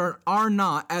things that are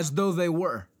not as though they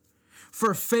were.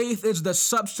 For faith is the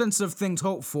substance of things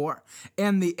hoped for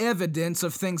and the evidence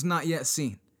of things not yet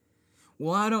seen.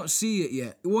 Well, I don't see it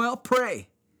yet. Well, pray.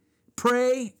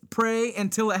 Pray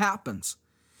until it happens.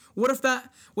 What if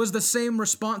that was the same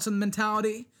response and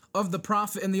mentality of the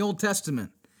prophet in the Old Testament?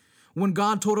 When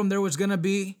God told him there was going to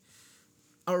be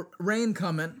a rain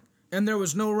coming and there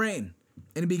was no rain.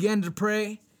 And he began to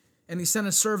pray and he sent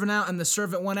a servant out and the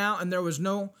servant went out and there was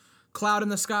no cloud in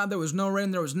the sky. There was no rain.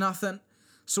 There was nothing.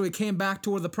 So he came back to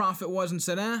where the prophet was and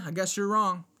said, I guess you're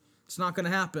wrong. It's not going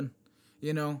to happen.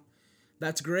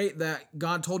 That's great that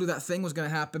God told you that thing was going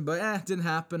to happen, but it didn't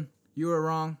happen. You were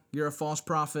wrong. You're a false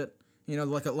prophet.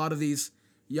 Like a lot of these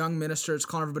young ministers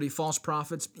calling everybody false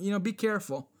prophets. Be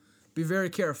careful. Be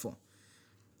very careful.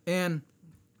 And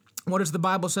what does the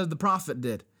Bible say the prophet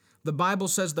did? The Bible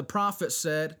says the prophet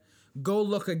said, go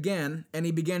look again, and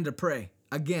he began to pray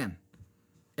again.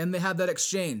 And they had that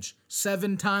exchange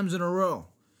 7 times in a row,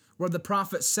 where the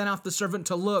prophet sent out the servant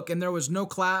to look, and there was no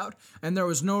cloud, and there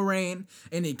was no rain,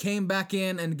 and he came back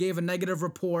in and gave a negative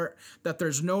report that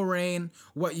there's no rain.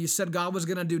 What you said God was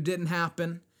going to do didn't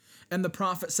happen. And the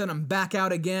prophet sent him back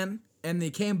out again, and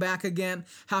he came back again.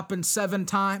 Happened 7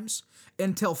 times,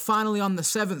 until finally on the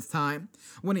 7th time,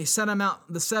 when he sent him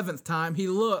out the 7th time, he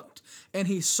looked, and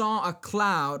he saw a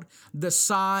cloud the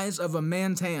size of a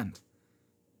man's hand.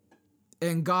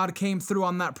 And God came through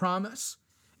on that promise,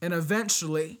 and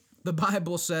eventually, the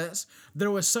Bible says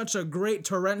there was such a great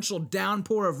torrential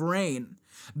downpour of rain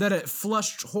that it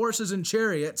flushed horses and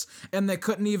chariots, and they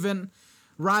couldn't even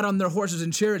ride on their horses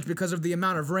and chariots because of the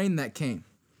amount of rain that came.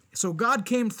 So God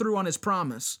came through on his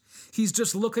promise. He's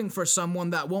just looking for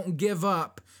someone that won't give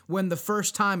up when the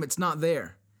first time it's not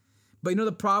there. But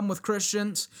the problem with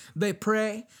Christians? They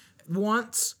pray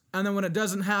once And then when it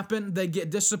doesn't happen, they get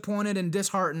disappointed and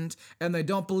disheartened, and they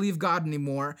don't believe God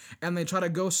anymore, and they try to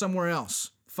go somewhere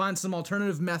else, find some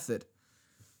alternative method.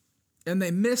 And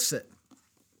they miss it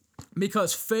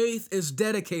because faith is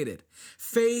dedicated.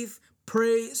 Faith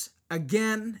prays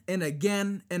again and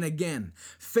again and again.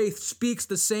 Faith speaks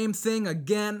the same thing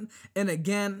again and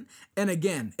again and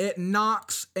again. It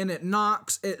knocks and it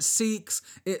knocks, it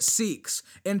seeks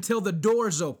until the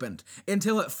door's opened,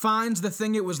 until it finds the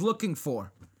thing it was looking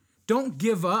for. Don't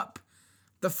give up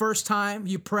the first time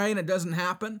you pray and it doesn't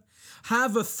happen.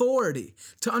 Have authority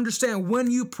to understand when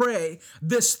you pray,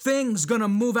 this thing's gonna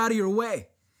move out of your way.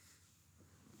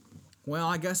 Well,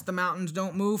 I guess the mountains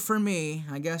don't move for me.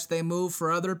 I guess they move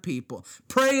for other people.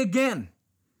 Pray again.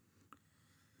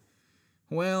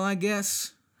 Well, I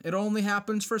guess it only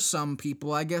happens for some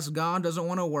people. I guess God doesn't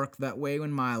want to work that way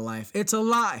in my life. It's a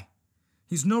lie.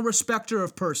 He's no respecter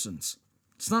of persons.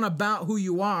 It's not about who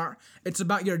you are. It's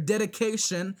about your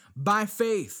dedication by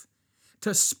faith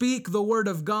to speak the word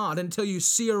of God until you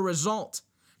see a result,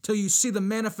 till you see the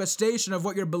manifestation of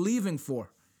what you're believing for.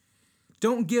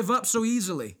 Don't give up so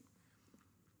easily.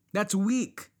 That's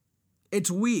weak.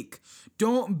 It's weak.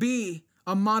 Don't be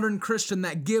a modern Christian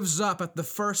that gives up at the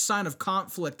first sign of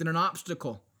conflict and an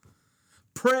obstacle.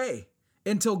 Pray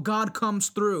until God comes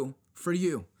through for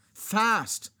you.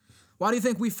 Fast. Why do you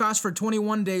think we fast for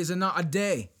 21 days and not a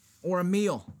day or a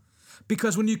meal?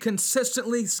 Because when you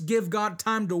consistently give God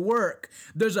time to work,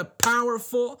 there's a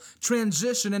powerful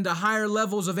transition into higher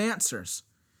levels of answers.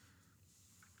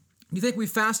 You think we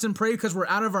fast and pray because we're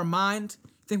out of our mind?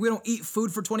 Think we don't eat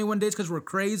food for 21 days because we're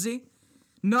crazy?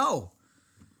 No.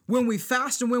 When we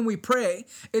fast and when we pray,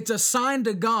 it's a sign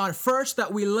to God first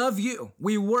that we love you,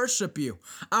 we worship you.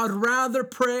 I would rather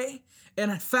pray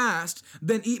and fast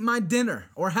than eat my dinner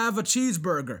or have a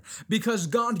cheeseburger because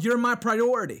God, you're my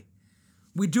priority.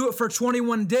 We do it for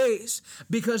 21 days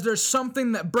because there's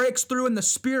something that breaks through in the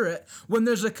spirit when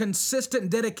there's a consistent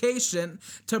dedication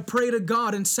to pray to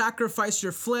God and sacrifice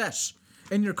your flesh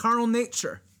and your carnal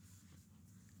nature.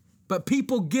 But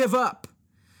people give up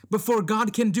before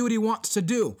God can do what he wants to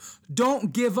do.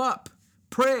 Don't give up.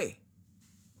 Pray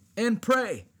and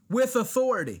pray with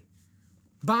authority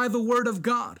by the word of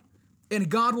God. And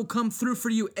God will come through for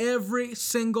you every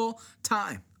single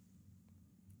time.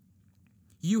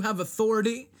 You have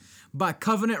authority by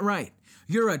covenant right.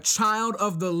 You're a child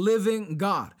of the living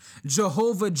God.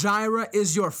 Jehovah Jireh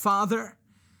is your father.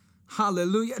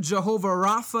 Hallelujah. Jehovah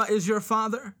Rapha is your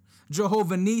father.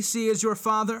 Jehovah Nisi is your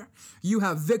father. You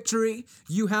have victory,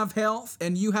 you have health,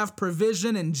 and you have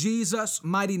provision in Jesus'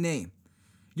 mighty name.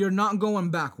 You're not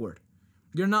going backward.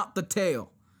 You're not the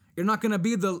tail. You're not going to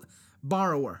be the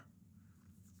borrower.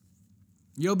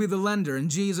 You'll be the lender in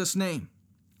Jesus' name.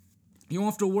 You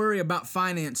won't have to worry about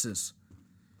finances.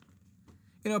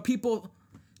 You know, people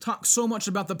talk so much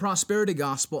about the prosperity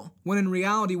gospel, when in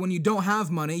reality, when you don't have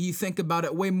money, you think about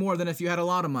it way more than if you had a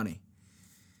lot of money.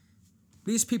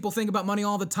 These people think about money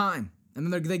all the time,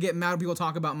 and then they get mad when people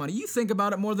talk about money. You think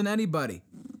about it more than anybody.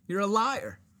 You're a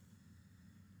liar.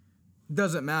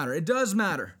 Doesn't matter. It does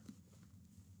matter.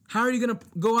 How are you going to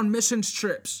go on missions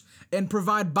trips and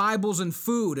provide Bibles and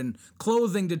food and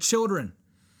clothing to children?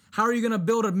 How are you going to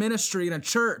build a ministry and a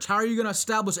church? How are you going to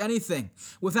establish anything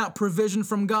without provision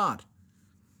from God?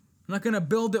 You're not going to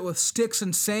build it with sticks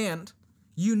and sand.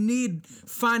 You need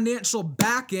financial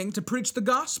backing to preach the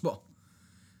gospel.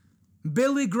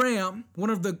 Billy Graham,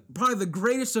 probably the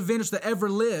greatest evangelist that ever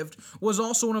lived, was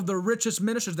also one of the richest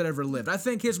ministers that ever lived. I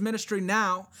think his ministry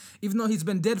now, even though he's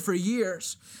been dead for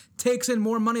years, takes in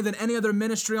more money than any other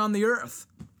ministry on the earth.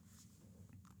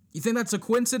 You think that's a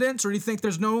coincidence, or do you think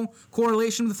there's no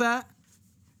correlation with that?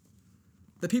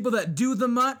 The people that do the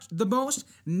most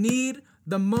need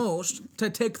the most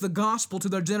to take the gospel to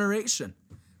their generation.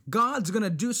 God's going to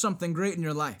do something great in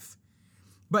your life.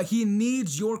 But he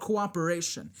needs your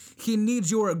cooperation. He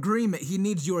needs your agreement. He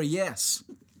needs your yes.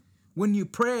 When you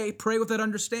pray, pray with that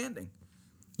understanding.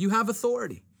 You have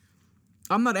authority.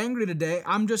 I'm not angry today.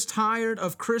 I'm just tired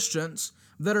of Christians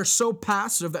that are so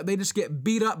passive that they just get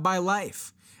beat up by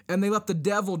life. And they let the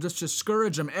devil just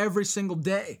discourage them every single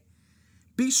day.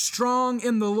 Be strong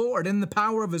in the Lord, in the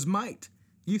power of his might.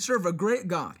 You serve a great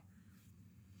God.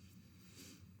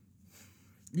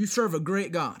 You serve a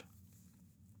great God.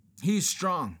 He's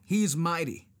strong. He's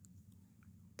mighty.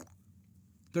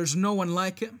 There's no one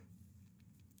like him.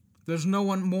 There's no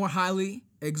one more highly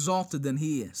exalted than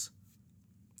he is.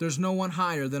 There's no one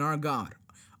higher than our God.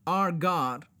 Our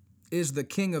God is the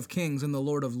King of Kings and the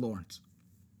Lord of Lords.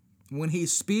 When he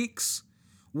speaks,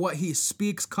 what he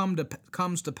speaks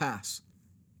comes to pass.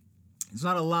 He's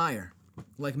not a liar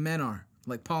like men are,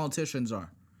 like politicians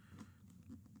are.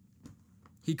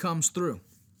 He comes through.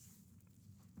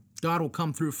 God will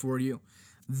come through for you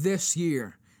this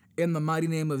year in the mighty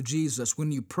name of Jesus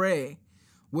when you pray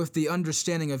with the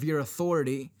understanding of your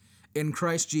authority in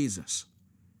Christ Jesus.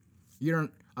 You're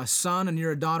a son and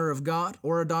you're a daughter of God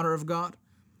or a daughter of God.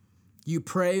 You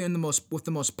pray with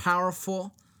the most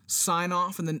powerful sign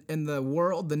off in the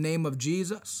world, the name of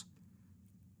Jesus.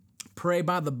 Pray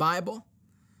by the Bible.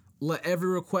 Let every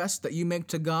request that you make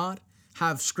to God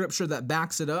have scripture that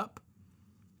backs it up.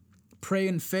 Pray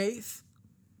in faith.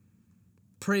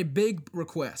 Pray big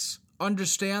requests.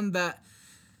 Understand that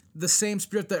the same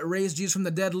Spirit that raised Jesus from the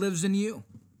dead lives in you.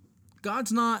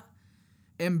 God's not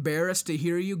embarrassed to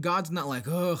hear you. God's not like,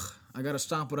 ugh, I got to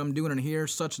stop what I'm doing and hear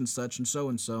such and such and so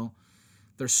and so.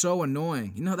 They're so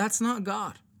annoying. That's not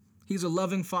God. He's a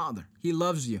loving Father. He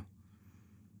loves you.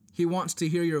 He wants to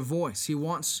hear your voice. He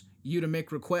wants you to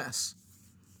make requests.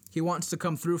 He wants to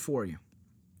come through for you.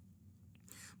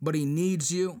 But he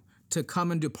needs you to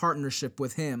come into partnership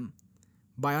with him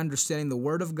by understanding the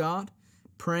Word of God,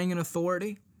 praying in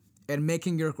authority, and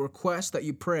making your requests that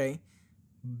you pray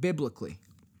biblically.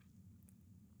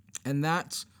 And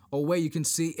that's a way you can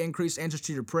see increased answers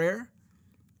to your prayer.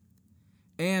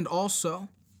 And also,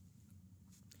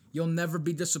 you'll never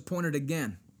be disappointed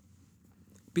again.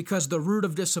 Because the root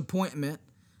of disappointment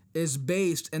is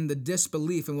based in the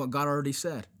disbelief in what God already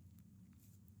said.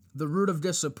 The root of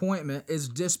disappointment is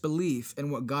disbelief in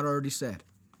what God already said.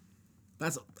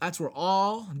 That's where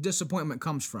all disappointment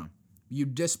comes from. You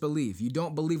disbelieve. You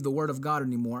don't believe the Word of God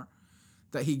anymore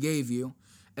that he gave you.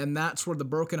 And that's where the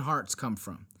broken hearts come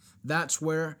from. That's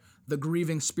where the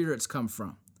grieving spirits come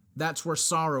from. That's where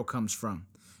sorrow comes from.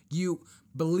 You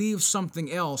believe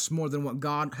something else more than what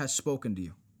God has spoken to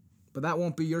you. But that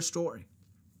won't be your story.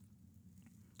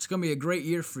 It's going to be a great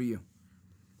year for you.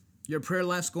 Your prayer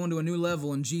life's going to a new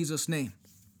level in Jesus' name.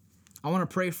 I want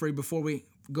to pray for you before we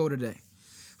go today.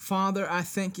 Father, I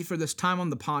thank you for this time on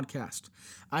the podcast.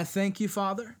 I thank you,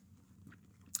 Father,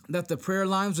 that the prayer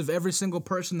lives of every single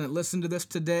person that listened to this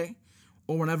today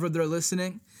or whenever they're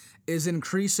listening is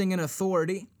increasing in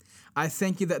authority. I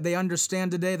thank you that they understand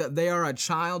today that they are a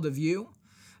child of you,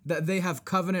 that they have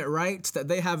covenant rights, that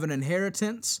they have an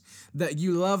inheritance, that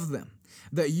you love them,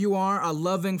 that you are a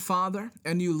loving Father,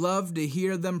 and you love to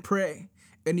hear them pray,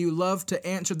 and you love to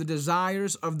answer the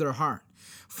desires of their heart.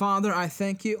 Father, I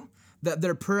thank you that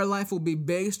their prayer life will be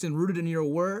based and rooted in your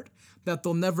word, that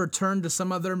they'll never turn to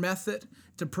some other method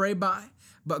to pray by,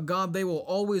 but God, they will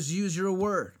always use your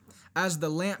word as the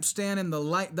lampstand and the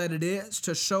light that it is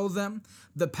to show them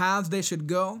the paths they should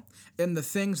go and the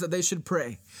things that they should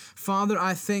pray. Father,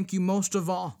 I thank you most of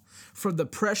all for the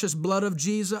precious blood of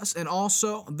Jesus and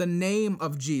also the name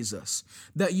of Jesus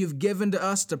that you've given to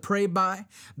us to pray by,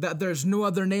 that there's no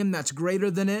other name that's greater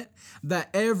than it, that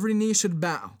every knee should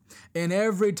bow and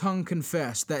every tongue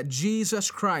confess that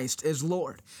Jesus Christ is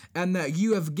Lord, and that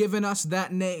you have given us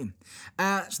that name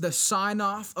as the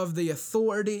sign-off of the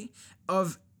authority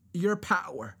of your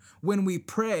power. When we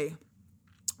pray,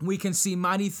 we can see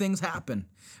mighty things happen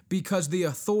because the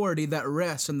authority that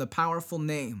rests in the powerful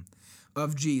name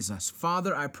of Jesus.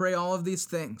 Father, I pray all of these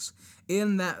things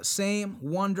in that same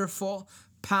wonderful,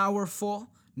 powerful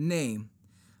name,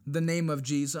 the name of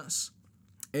Jesus.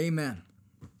 Amen.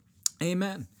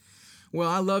 Amen. Well,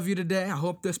 I love you today. I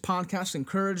hope this podcast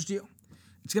encouraged you.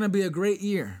 It's going to be a great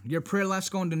year. Your prayer life's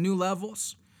going to new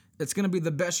levels. It's going to be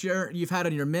the best year you've had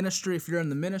in your ministry if you're in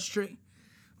the ministry.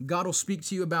 God will speak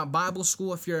to you about Bible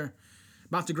school if you're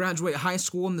about to graduate high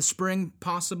school in the spring,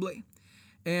 possibly.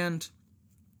 And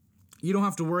you don't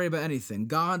have to worry about anything.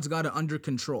 God's got it under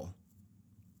control.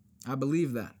 I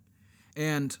believe that.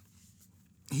 And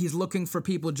he's looking for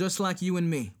people just like you and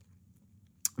me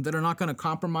that are not going to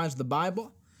compromise the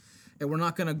Bible, and we're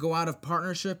not going to go out of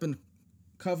partnership and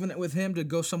covenant with him to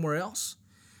go somewhere else.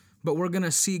 But we're going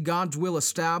to see God's will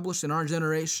established in our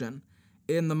generation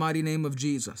in the mighty name of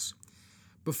Jesus.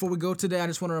 Before we go today, I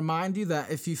just want to remind you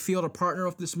that if you feel to partner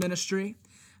with this ministry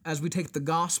as we take the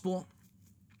gospel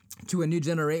to a new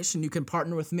generation, you can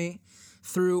partner with me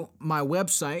through my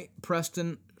website,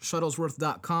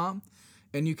 PrestonShuttlesworth.com,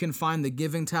 and you can find the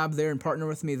giving tab there and partner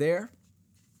with me there.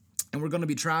 And we're going to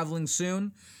be traveling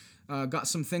soon. Got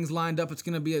some things lined up. It's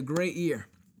going to be a great year.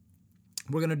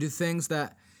 We're going to do things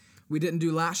that we didn't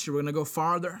do last year. We're going to go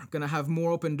farther. We're going to have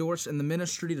more open doors in the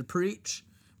ministry to preach,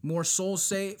 more souls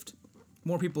saved,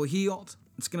 more people healed.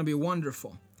 It's going to be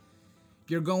wonderful.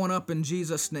 You're going up in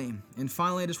Jesus' name. And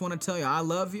finally, I just want to tell you, I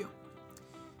love you.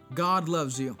 God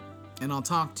loves you. And I'll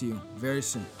talk to you very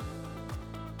soon.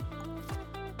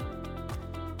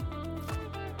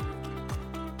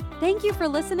 Thank you for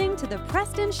listening to the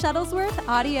Preston Shuttlesworth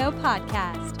audio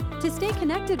podcast. To stay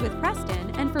connected with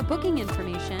Preston and for booking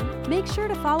information, make sure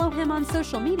to follow him on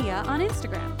social media on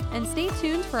Instagram and stay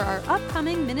tuned for our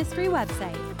upcoming ministry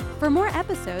website. For more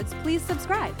episodes, please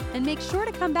subscribe and make sure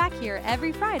to come back here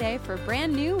every Friday for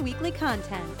brand new weekly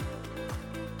content.